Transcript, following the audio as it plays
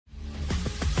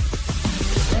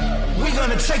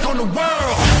gonna take on the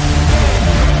world.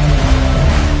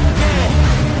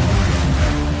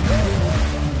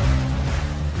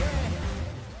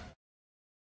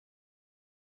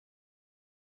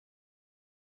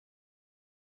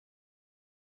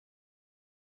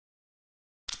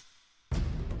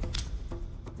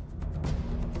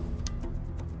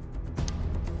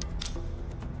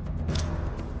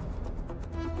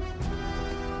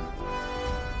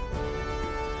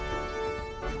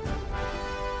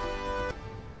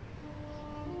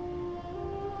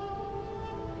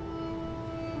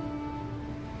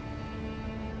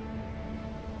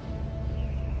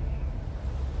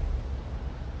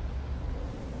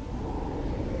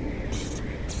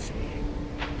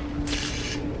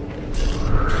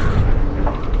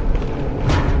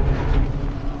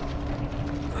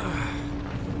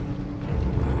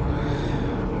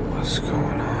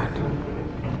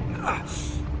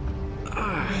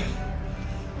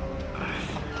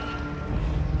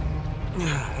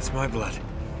 That's my blood.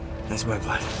 That's my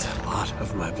blood. It's a lot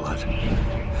of my blood.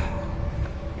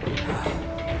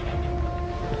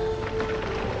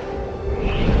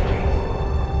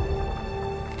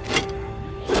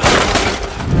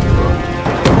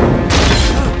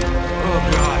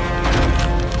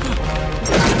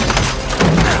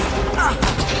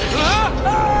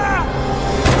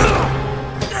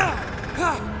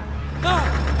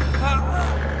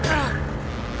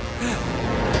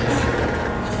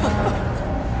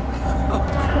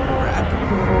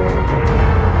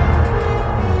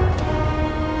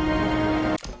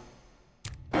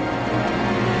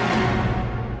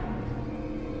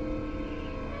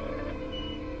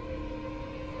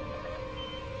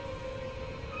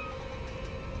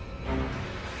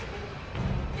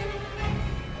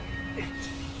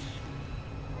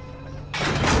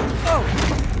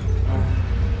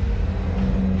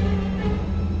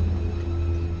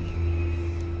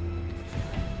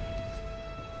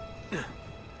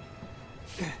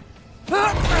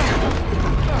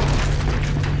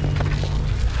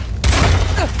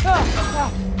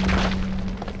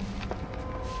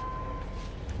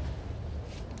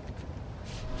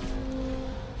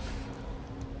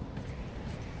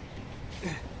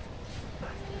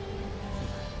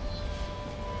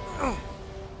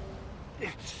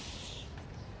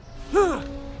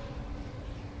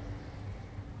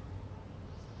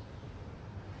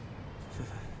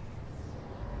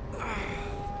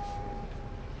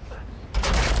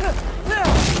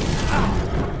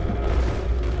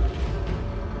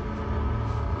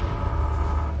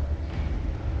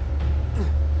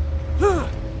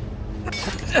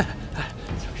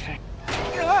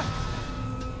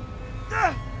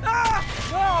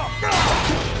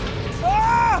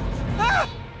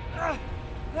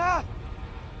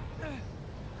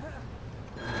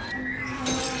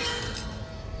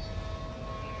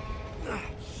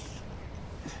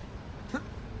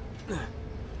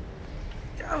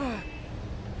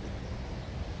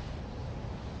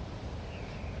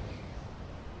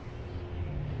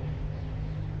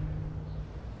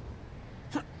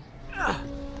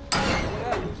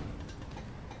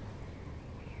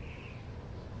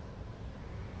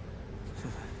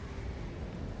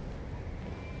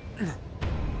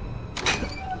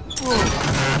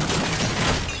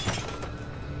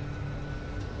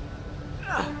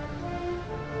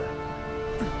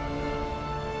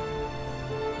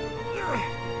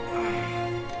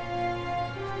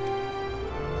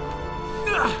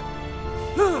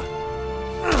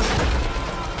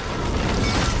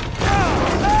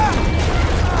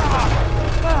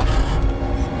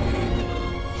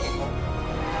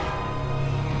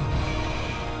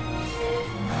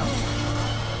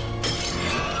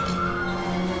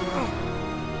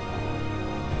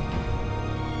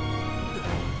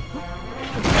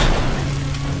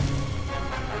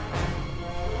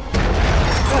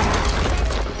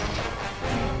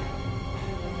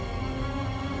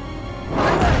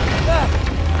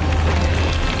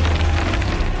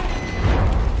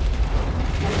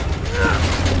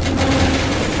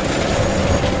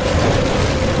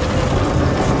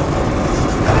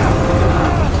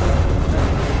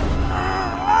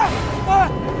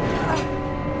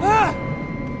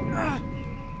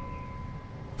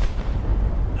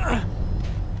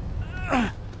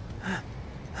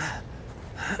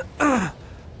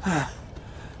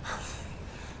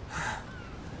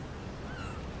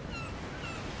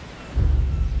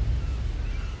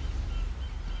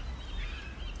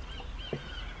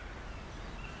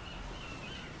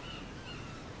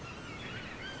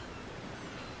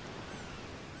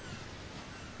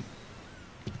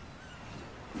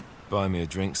 Buy me a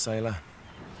drink, sailor.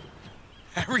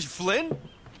 Harry Flynn?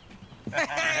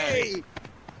 Hey!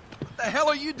 What the hell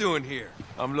are you doing here?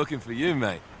 I'm looking for you,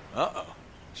 mate. Uh-oh.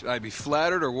 Should I be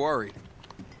flattered or worried?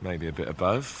 Maybe a bit of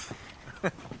both.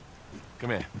 Come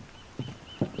here.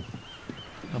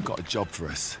 I've got a job for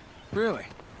us. Really?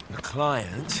 The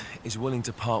client is willing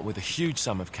to part with a huge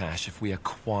sum of cash if we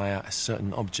acquire a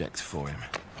certain object for him.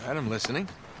 All right, I'm listening.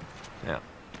 Now,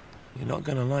 you're not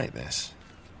gonna like this.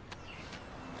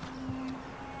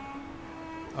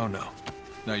 Oh, no.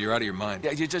 No, you're out of your mind.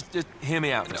 Yeah, you just hear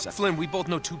me out for a second. Flynn, we both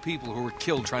know 2 people who were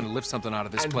killed trying to lift something out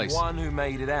of this place. And one who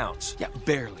made it out. Yeah,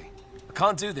 barely. I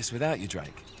can't do this without you,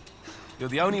 Drake. You're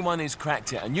the only one who's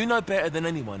cracked it, and you know better than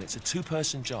anyone it's a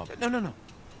 2-person job. No.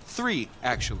 3,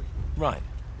 actually. Right.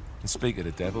 And speak of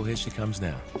the devil, here she comes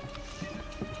now.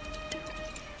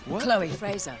 What? Chloe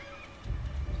Frazer.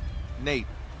 Nate.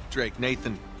 Drake.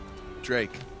 Nathan.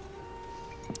 Drake.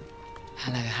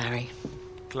 Hello, Harry.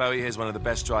 Chloe here's one of the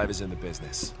best drivers in the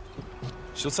business.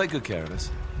 She'll take good care of us.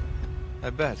 I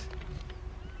bet.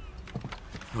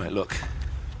 Right, look.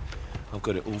 I've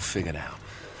got it all figured out.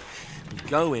 We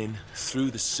go in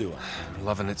through the sewer. I'm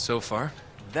loving it so far.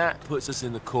 That puts us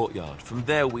in the courtyard. From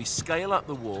there, we scale up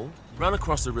the wall, run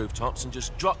across the rooftops, and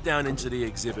just drop down into the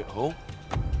exhibit hall.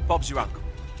 Bob's your uncle.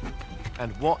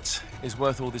 And what is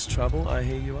worth all this trouble, I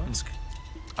hear you ask?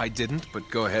 I didn't, but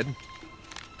go ahead.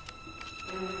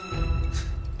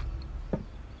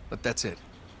 But that's it.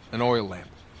 An oil lamp.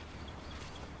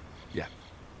 Yeah.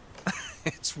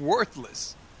 It's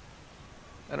worthless.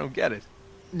 I don't get it.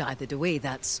 Neither do we.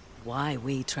 That's why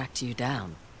we tracked you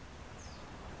down.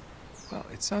 Well,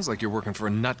 it sounds like you're working for a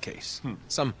nutcase.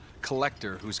 Some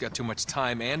collector who's got too much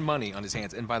time and money on his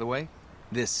hands. And by the way,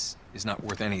 this is not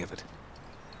worth any of it.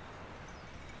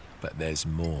 But there's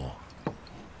more.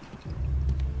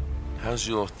 How's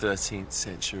your 13th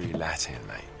century Latin,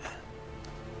 mate?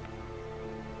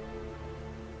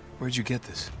 Where'd you get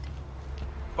this?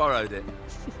 Borrowed it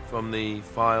from the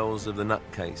files of the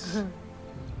nutcase.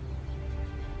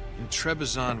 In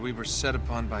Trebizond, we were set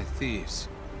upon by thieves.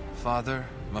 Father,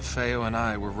 Maffeo, and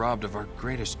I were robbed of our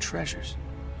greatest treasures.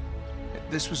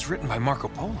 This was written by Marco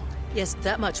Polo. Yes,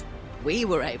 that much we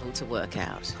were able to work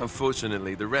out.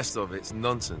 Unfortunately, the rest of it's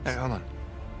nonsense. Hey, hold on.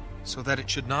 So that it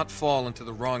should not fall into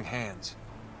the wrong hands,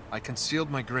 I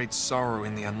concealed my great sorrow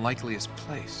in the unlikeliest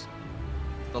place.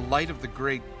 The light of the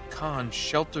great Khan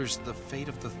shelters the fate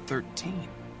of the 13.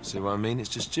 See what I mean? It's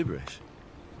just gibberish.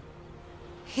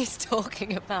 He's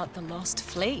talking about the lost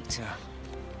fleet. Yeah.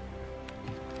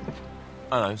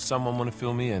 I know, someone want to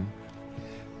fill me in?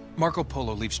 Marco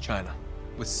Polo leaves China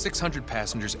with 600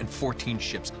 passengers and 14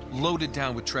 ships loaded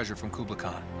down with treasure from Kublai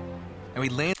Khan. And we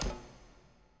land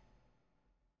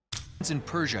in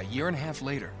Persia a year and a half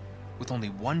later with only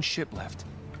 1 ship left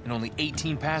and only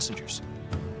 18 passengers.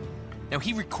 Now,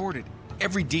 he recorded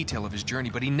every detail of his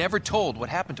journey, but he never told what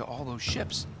happened to all those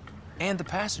ships and the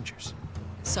passengers.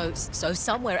 So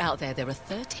somewhere out there are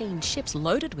 13 ships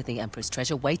loaded with the Emperor's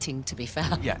treasure waiting to be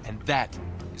found. Yeah, and that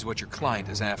is what your client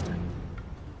is after.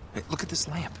 Hey, look at this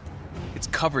lamp. It's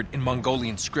covered in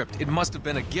Mongolian script. It must have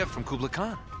been a gift from Kublai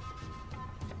Khan.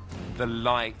 The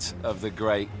light of the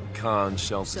great Khan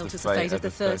shelters the fate of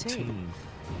the 13.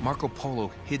 Marco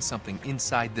Polo hid something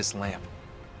inside this lamp.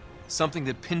 Something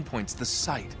that pinpoints the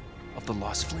site of the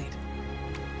lost fleet.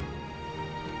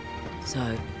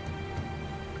 So,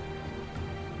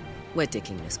 we're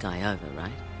dicking this guy over,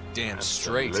 right? Damn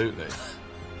straight. Absolutely.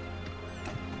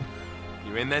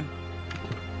 You in then?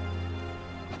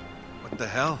 What the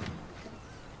hell?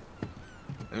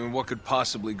 I mean, what could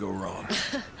possibly go wrong?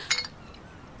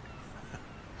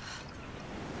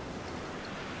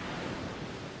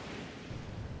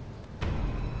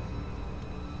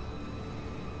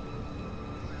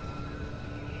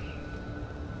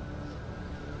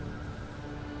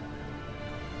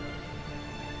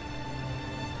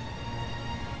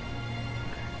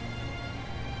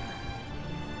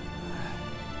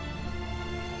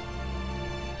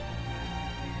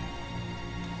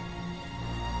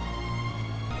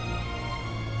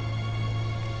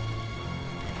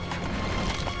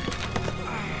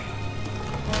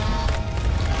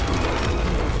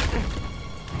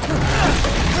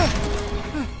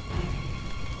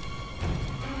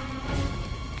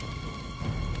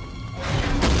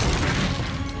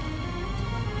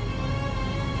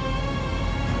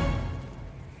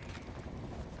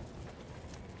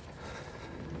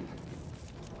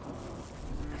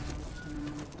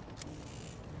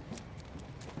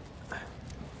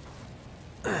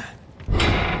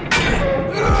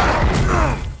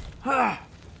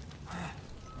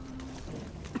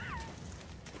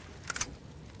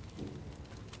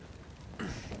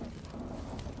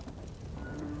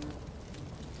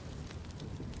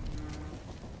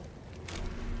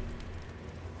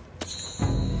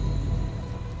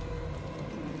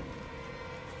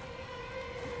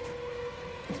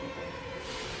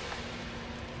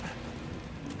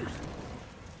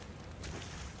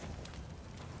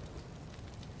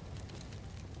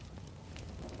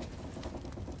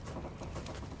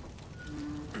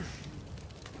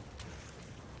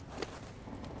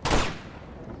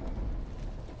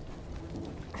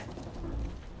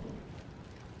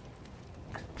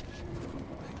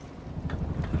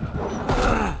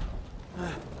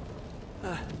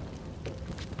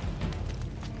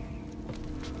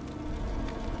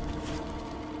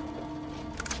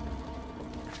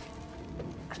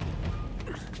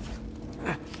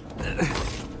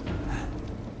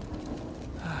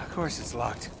 Of course it's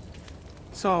locked.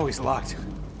 It's always locked.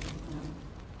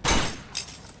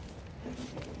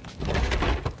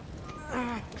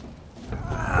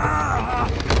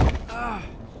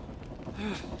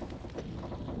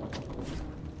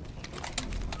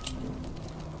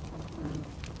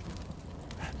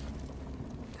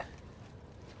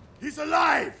 He's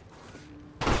alive!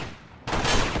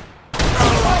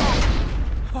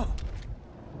 Oh.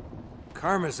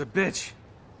 Karma's a bitch.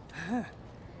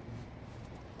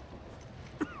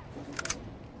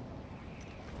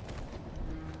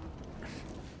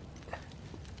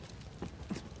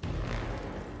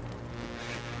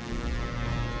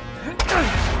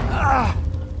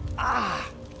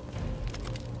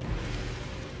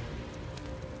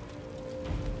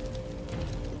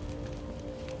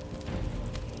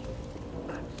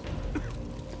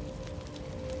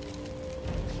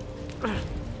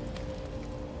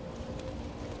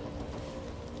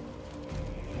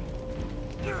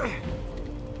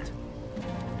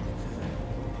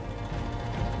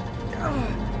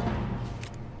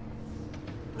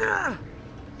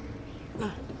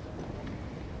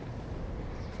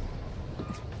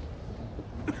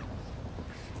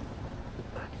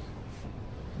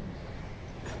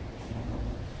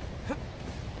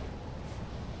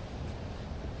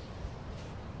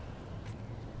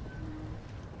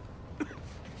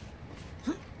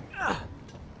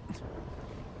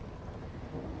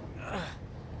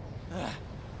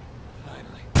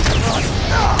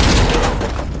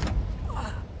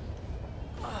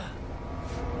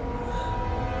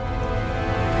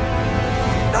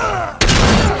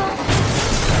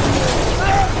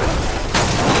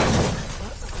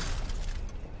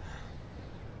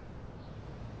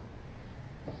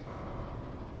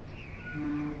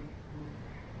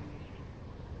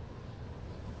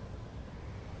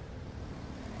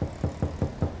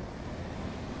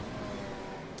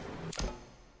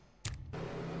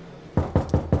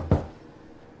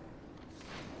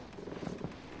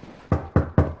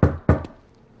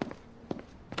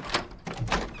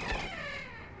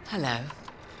 Hello.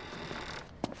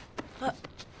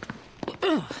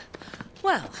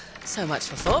 Well, so much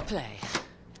for foreplay.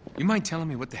 You mind telling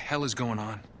me what the hell is going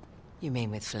on? You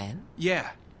mean with Flynn? Yeah,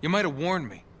 you might have warned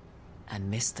me. And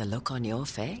missed the look on your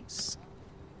face?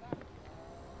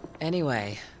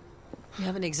 Anyway, you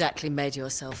haven't exactly made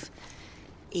yourself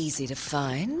easy to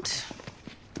find.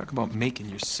 Talk about making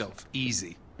yourself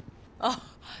easy. Oh,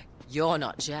 you're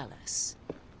not jealous.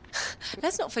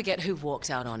 Let's not forget who walked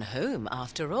out on whom.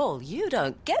 After all, you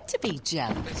don't get to be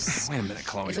jealous. Wait a minute,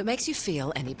 Chloe. If it makes you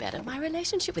feel any better, my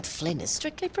relationship with Flynn is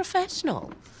strictly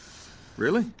professional.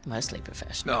 Really? Mostly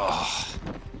professional. Oh.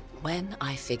 When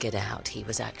I figured out he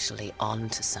was actually on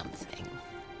to something,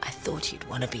 I thought you'd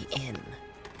want to be in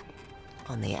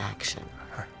on the action.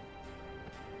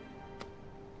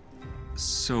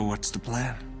 So what's the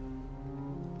plan?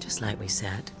 Just like we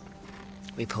said,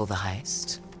 we pull the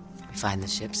heist, we find the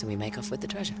ships, and we make off with the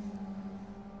treasure.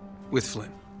 With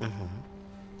Flynn? Mm-hmm.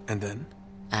 And then?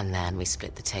 And then we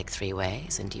split the take 3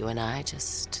 ways, and you and I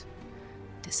just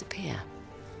disappear.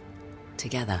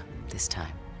 Together, this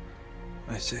time.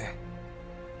 I see.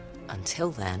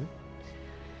 Until then,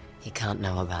 he can't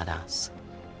know about us.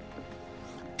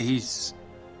 He's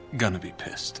gonna be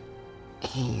pissed.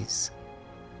 He's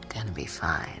gonna be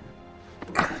fine.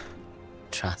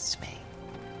 Trust me.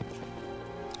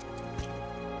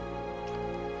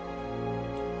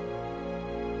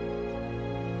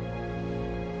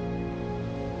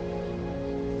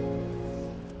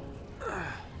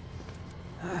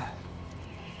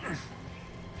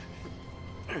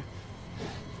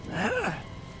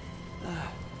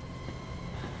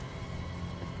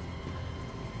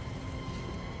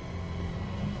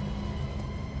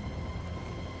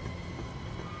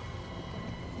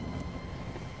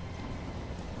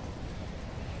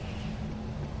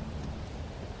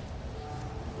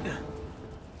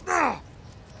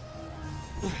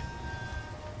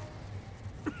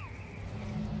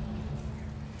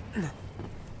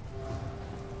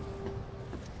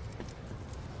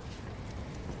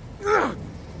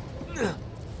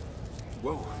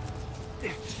 Whoa.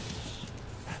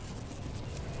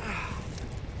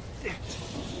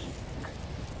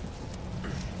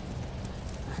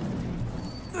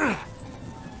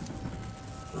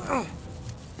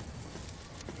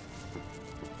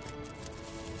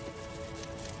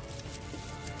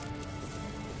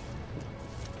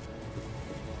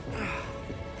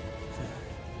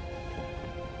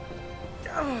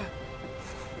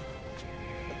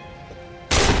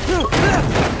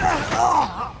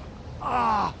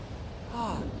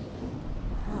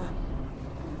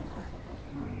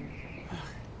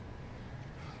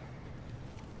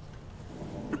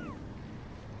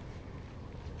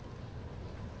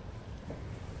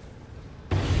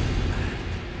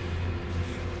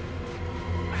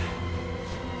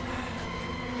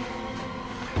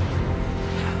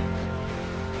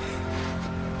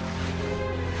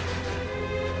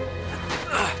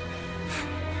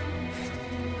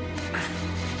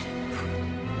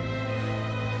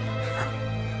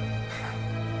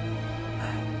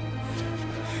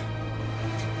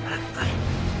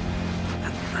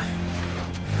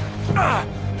 You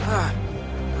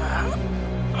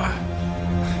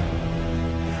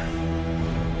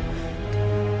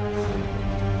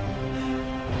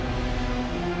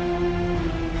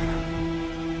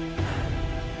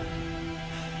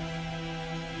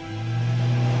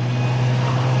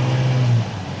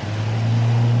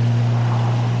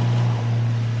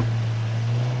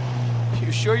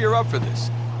sure you're up for this?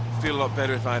 Feel a lot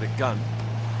better if I had a gun.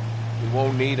 We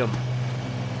won't need them.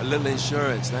 A little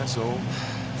insurance, that's all.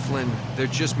 Flynn, they're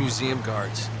just museum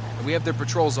guards. And we have their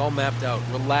patrols all mapped out.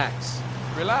 Relax.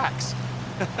 Relax.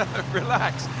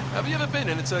 Relax. Have you ever been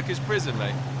in a Turkish prison,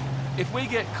 mate? If we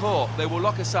get caught, they will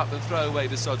lock us up and throw away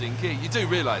the sodding key. You do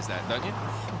realise that, don't you?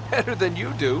 Better than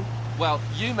you do. Well,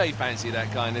 you may fancy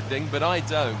that kind of thing, but I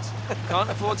don't. Can't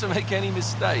afford to make any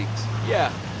mistakes.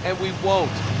 Yeah, and we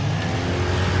won't.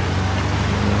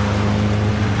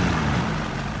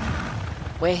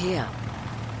 We're here.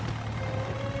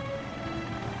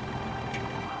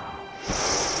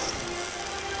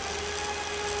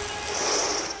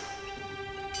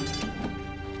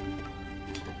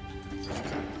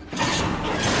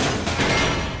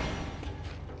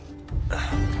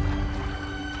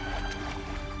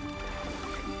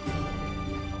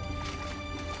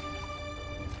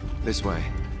 This way.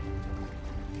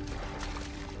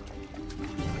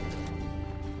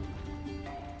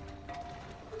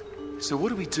 So what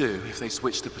do we do if they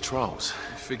switch the patrols?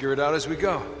 Figure it out as we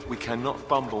go. We cannot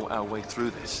fumble our way through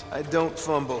this. I don't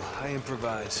fumble, I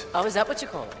improvise. Oh, is that what you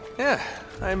call it? Yeah,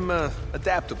 I'm,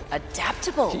 adaptable.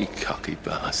 Adaptable? You cocky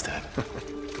bastard.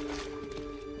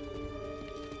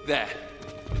 There.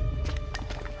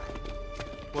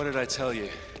 What did I tell you?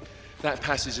 That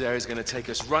passage there is going to take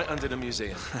us right under the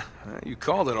museum. You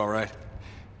called it all right.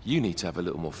 You need to have a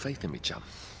little more faith in me, chum.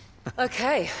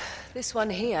 Okay, this one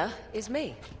here is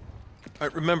me. All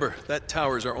right, remember, that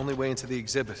tower's our only way into the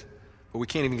exhibit. But we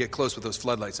can't even get close with those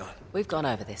floodlights on. We've gone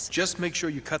over this. Just make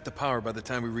sure you cut the power by the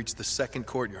time we reach the second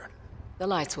courtyard. The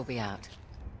lights will be out.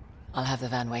 I'll have the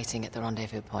van waiting at the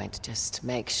rendezvous point. Just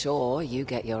make sure you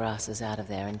get your asses out of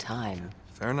there in time.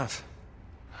 Fair enough.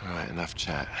 All right, enough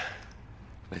chat.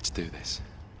 Let's do this.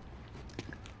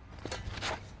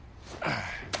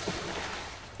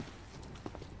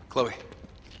 Chloe.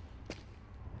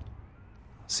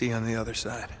 See you on the other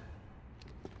side.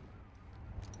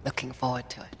 Looking forward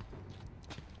to it.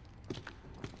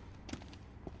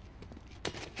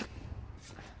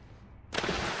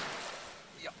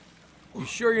 You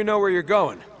sure you know where you're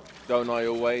going? Don't I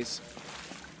always?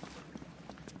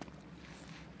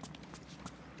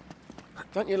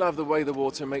 Don't you love the way the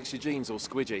water makes your jeans all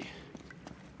squidgy?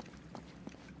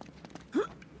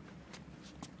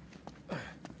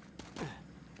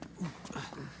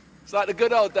 It's like the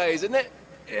good old days, isn't it?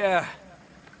 Yeah.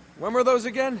 When were those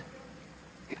again?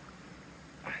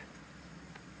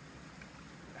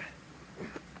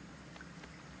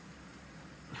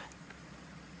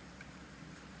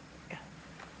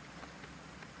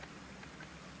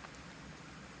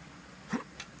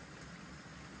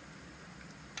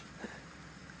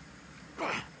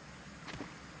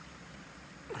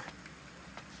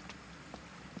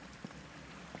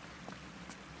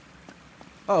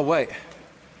 Oh, wait.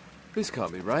 This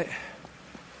can't be right.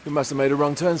 We must have made a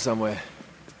wrong turn somewhere.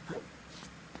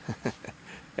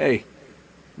 Hey,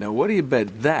 now what do you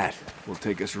bet that will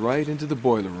take us right into the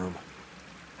boiler room?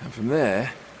 And from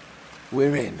there,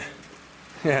 we're in.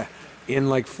 Yeah, in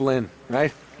like Flynn,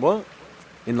 right? What?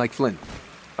 In like Flynn.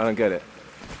 I don't get it.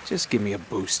 Just give me a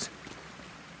boost.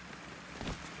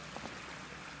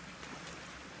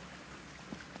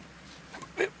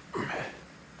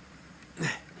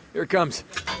 Here it comes.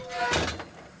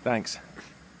 Thanks.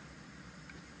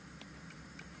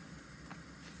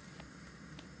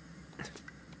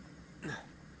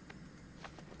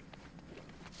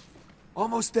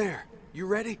 Almost there. You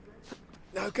ready?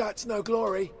 No guts, no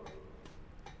glory.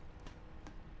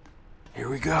 Here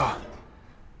we go.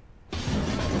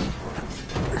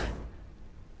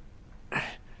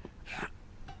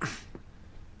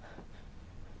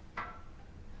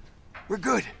 We're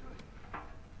good.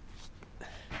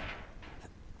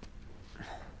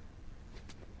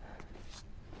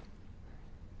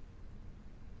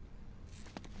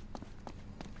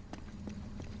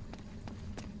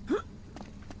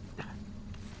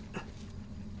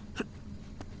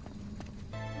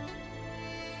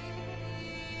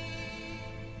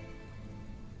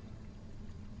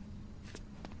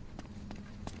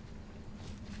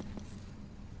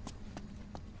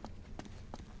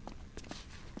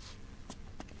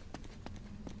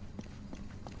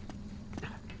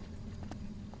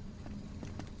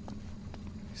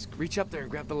 Just reach up there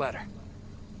and grab the ladder.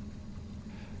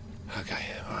 Okay,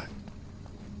 all right.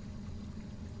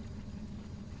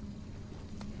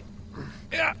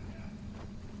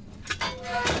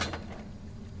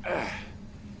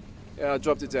 Yeah, I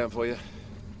dropped it down for you.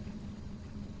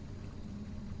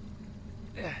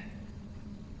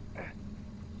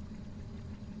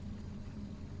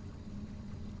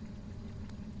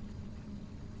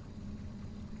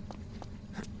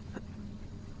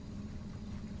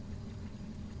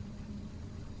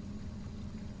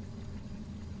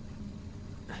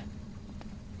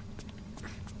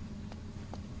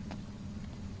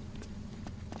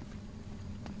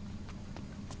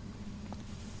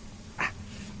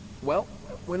 Well,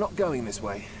 we're not going this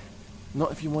way.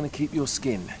 Not if you want to keep your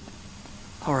skin.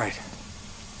 All right.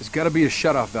 There's got to be a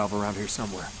shut-off valve around here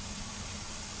somewhere.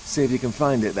 See if you can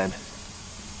find it then.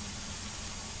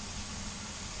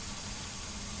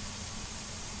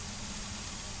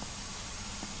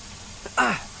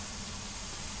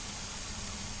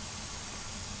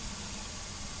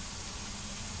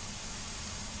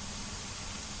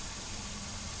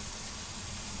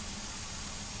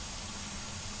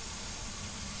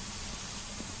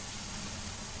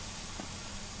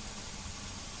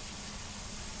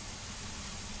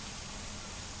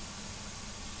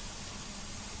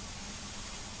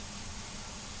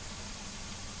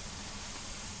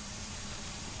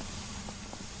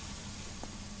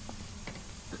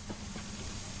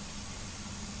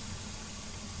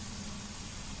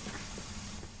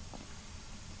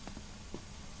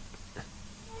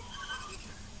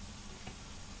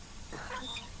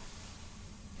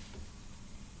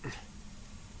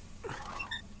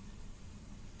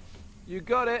 You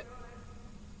got it.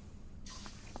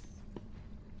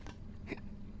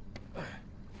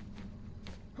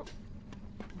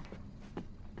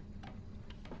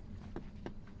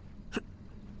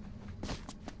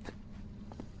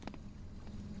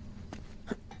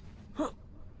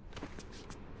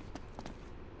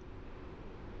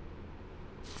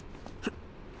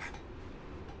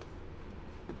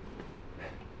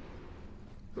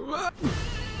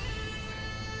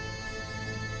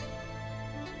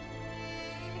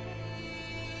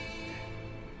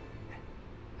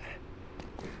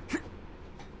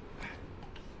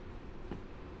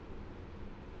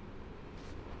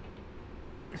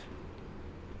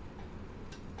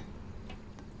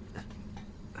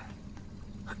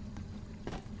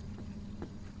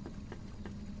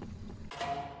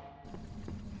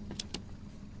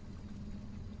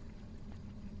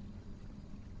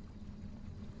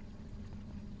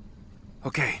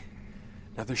 Okay.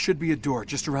 Now there should be a door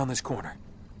just around this corner.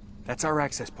 That's our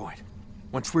access point.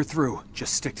 Once we're through,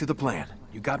 just stick to the plan.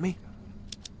 You got me?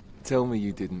 Tell me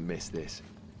you didn't miss this.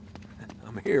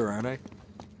 I'm here, aren't I?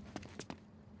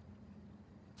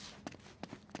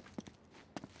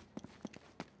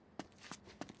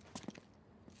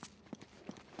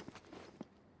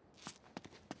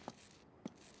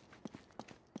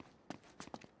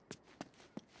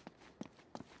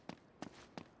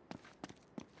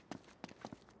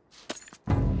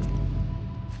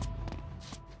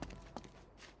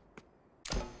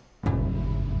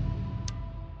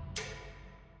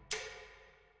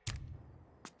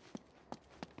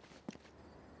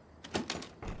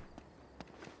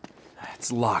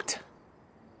 It's locked.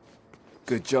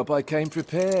 Good job I came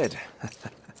prepared.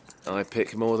 I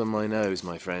pick more than my nose,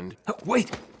 my friend. Oh,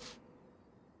 wait!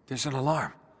 There's an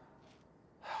alarm.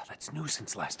 That's new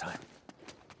since last time.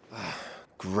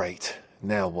 Great.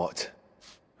 Now what?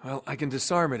 Well, I can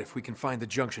disarm it if we can find the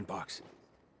junction box.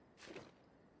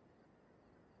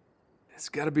 It's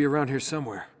gotta be around here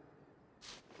somewhere.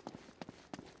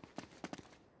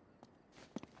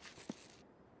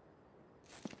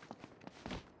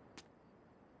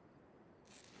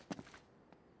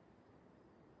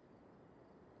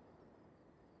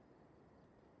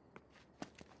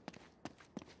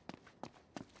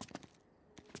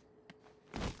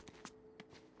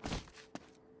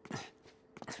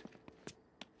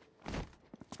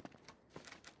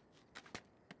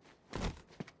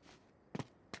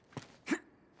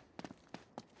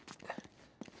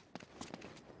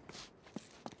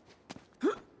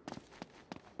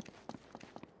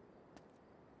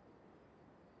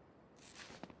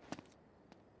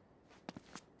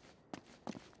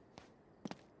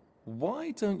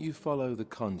 Why don't you follow the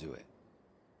conduit?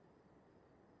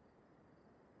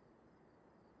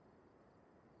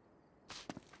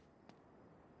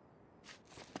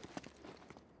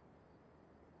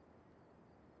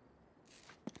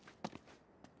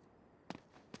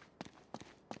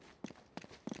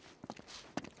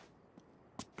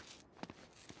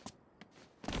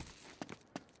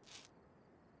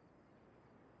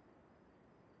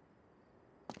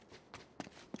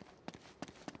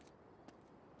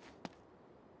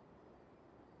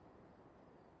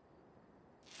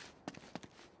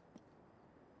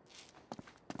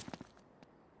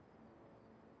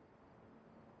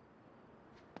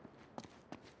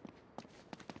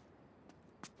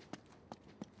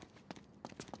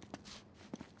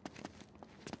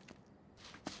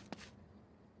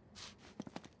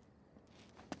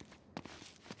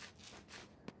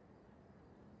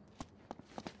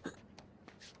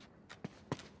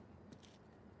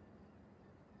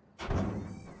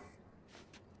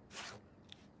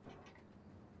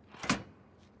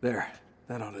 There.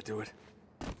 That ought to do it.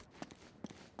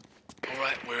 All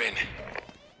right, we're in.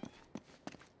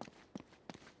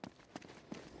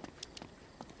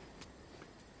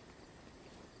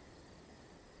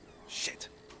 Shit.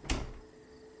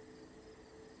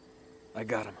 I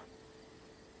got him.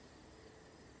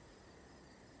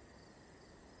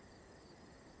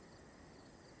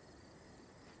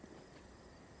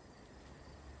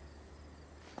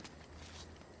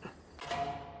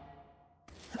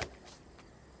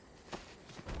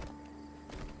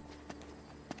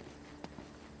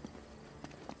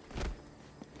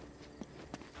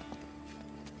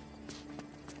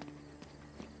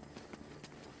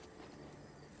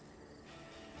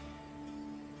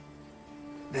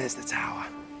 There's the tower.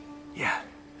 Yeah,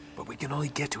 but we can only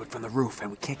get to it from the roof, and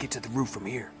we can't get to the roof from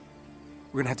here.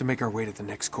 We're gonna have to make our way to the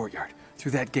next courtyard,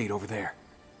 through that gate over there.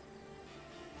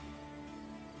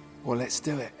 Well, let's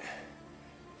do it.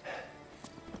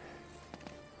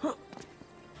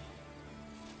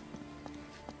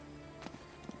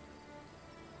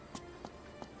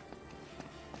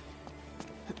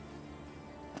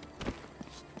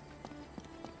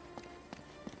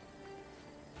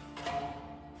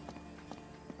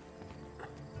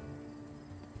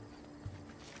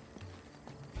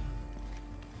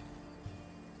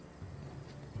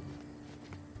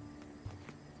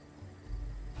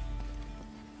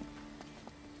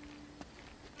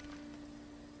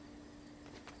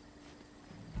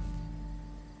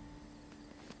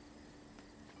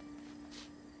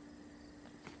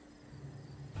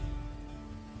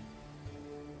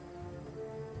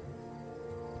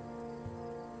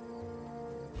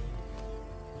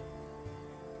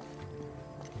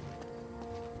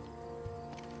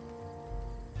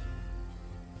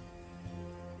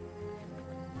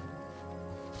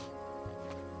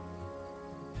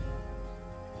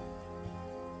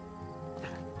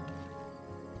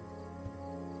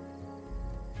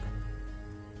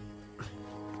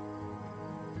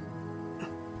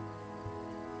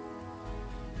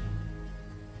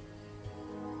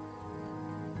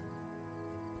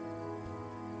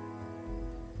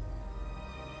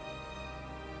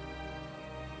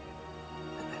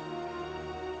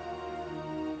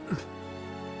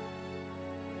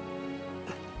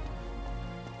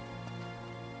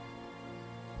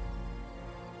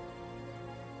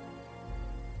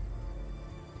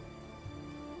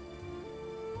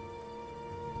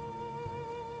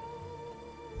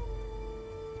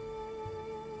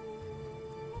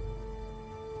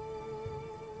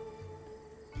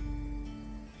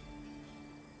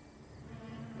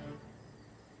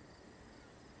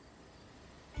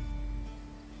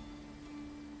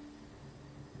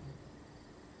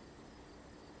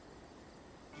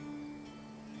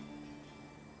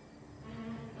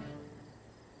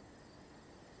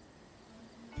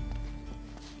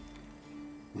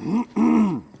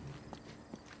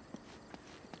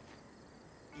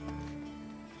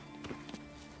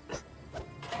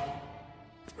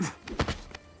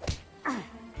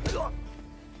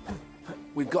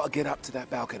 We've got to get up to that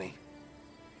balcony.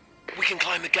 We can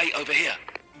climb the gate over here.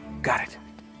 Got it.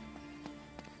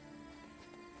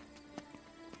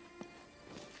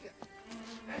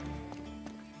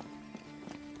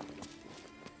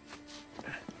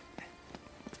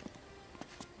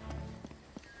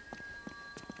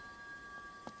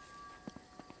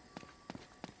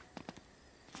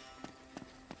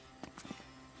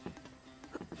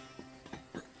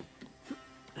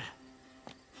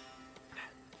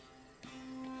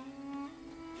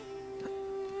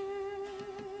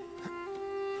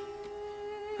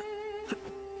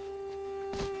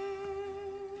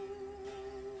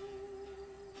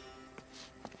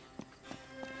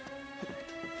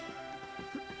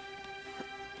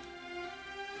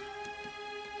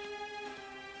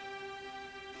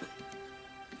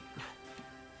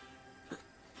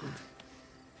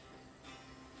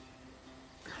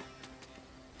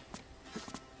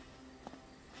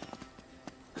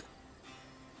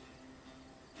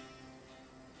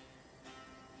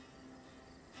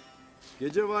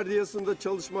 Gece vardiyasında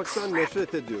çalışmaktan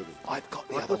nefret ediyorum. I've got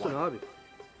the other Haklısın one. abi.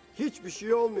 Hiçbir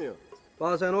şey olmuyor.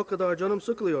 Bazen o kadar canım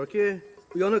sıkılıyor ki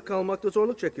uyanık kalmakta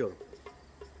zorluk çekiyorum.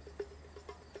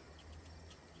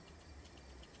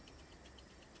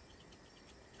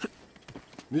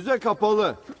 Müze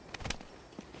kapalı.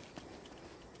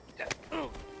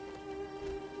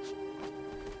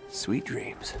 Sweet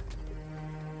dreams.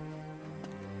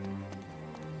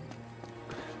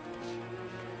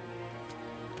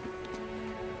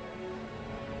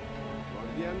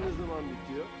 Vardiyan ne zaman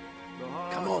bitiyor?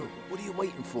 Daha Come on, what are you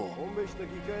waiting for? 15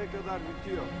 dakikaya kadar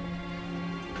bitiyor.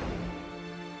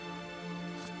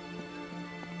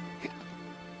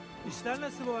 İşler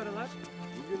nasıl bu aralar?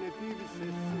 Bugün epey bir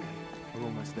sessiz. We're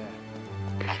almost there.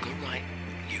 I'll go right,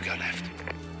 you go left.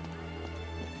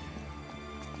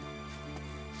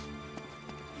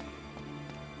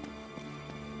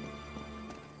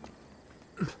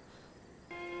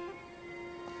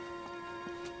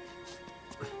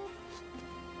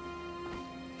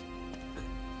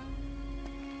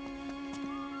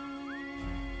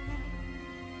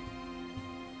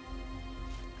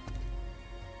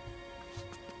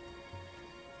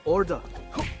 Orada.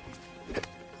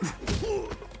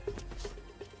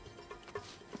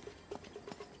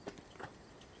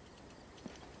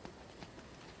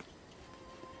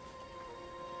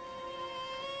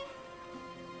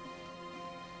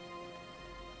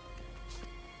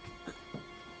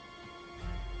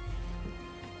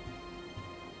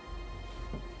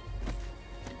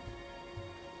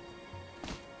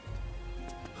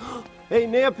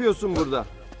 Hey, ne yapıyorsun burada?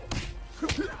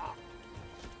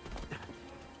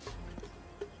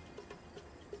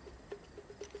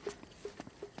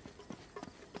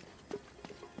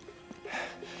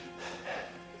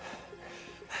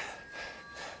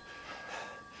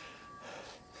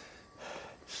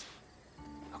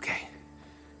 Okay.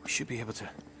 We should be able to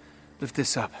lift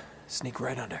this up. Sneak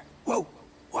right under. Whoa!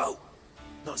 Whoa!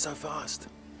 Not so fast.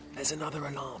 There's another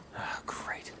alarm. Ah,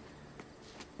 great.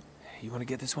 You want to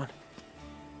get this one?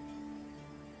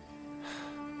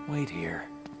 Wait here.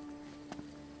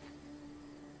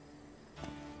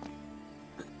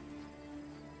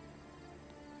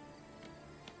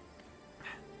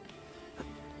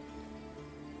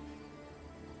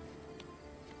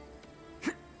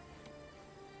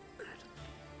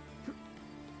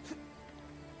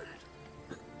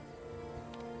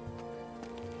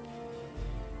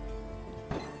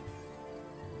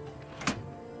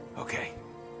 Okay,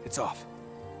 it's off.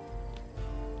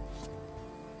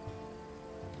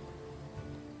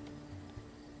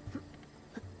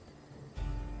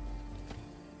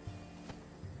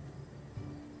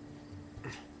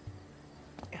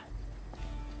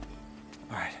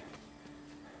 All right.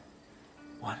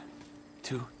 1,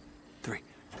 2, 3.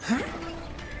 All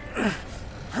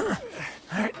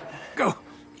right, go.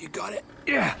 You got it?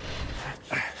 Yeah.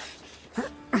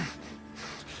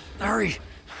 Hurry.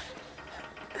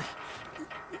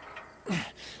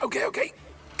 Okay, okay.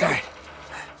 Go. All right.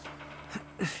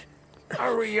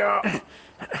 Hurry up.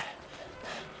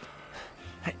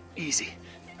 Easy.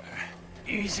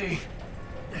 Easy.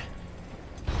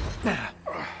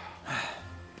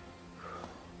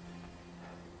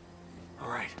 All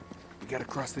right. We gotta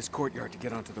cross this courtyard to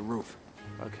get onto the roof.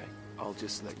 Okay, I'll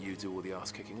just let you do all the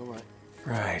ass kicking, all right?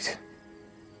 Right.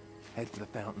 Head for the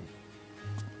fountain.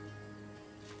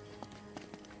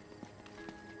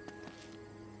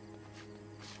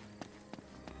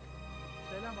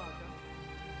 Selam Hakan.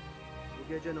 Bu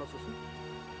gece nasılsın?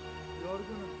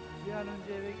 Yorgunum. Bir an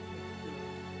önce eve gitmek istiyorum.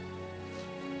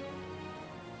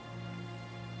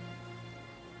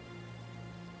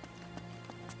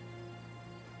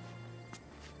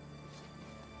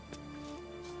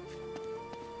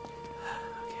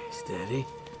 Okay, steady.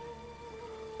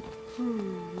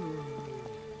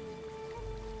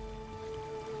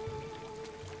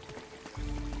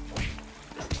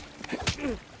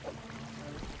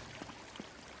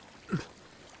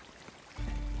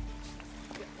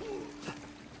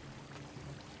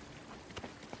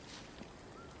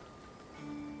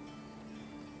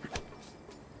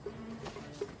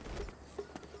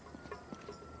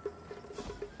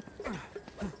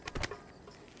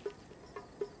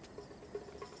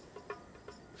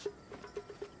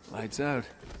 Lights out.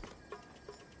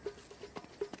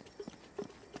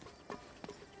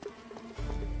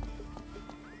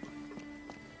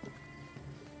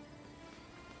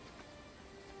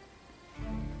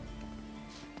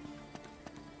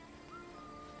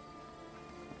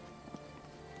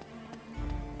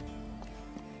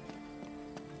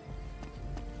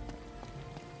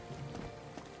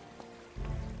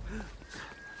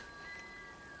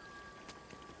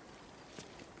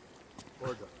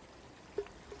 Orada.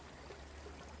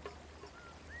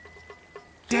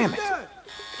 Damn it!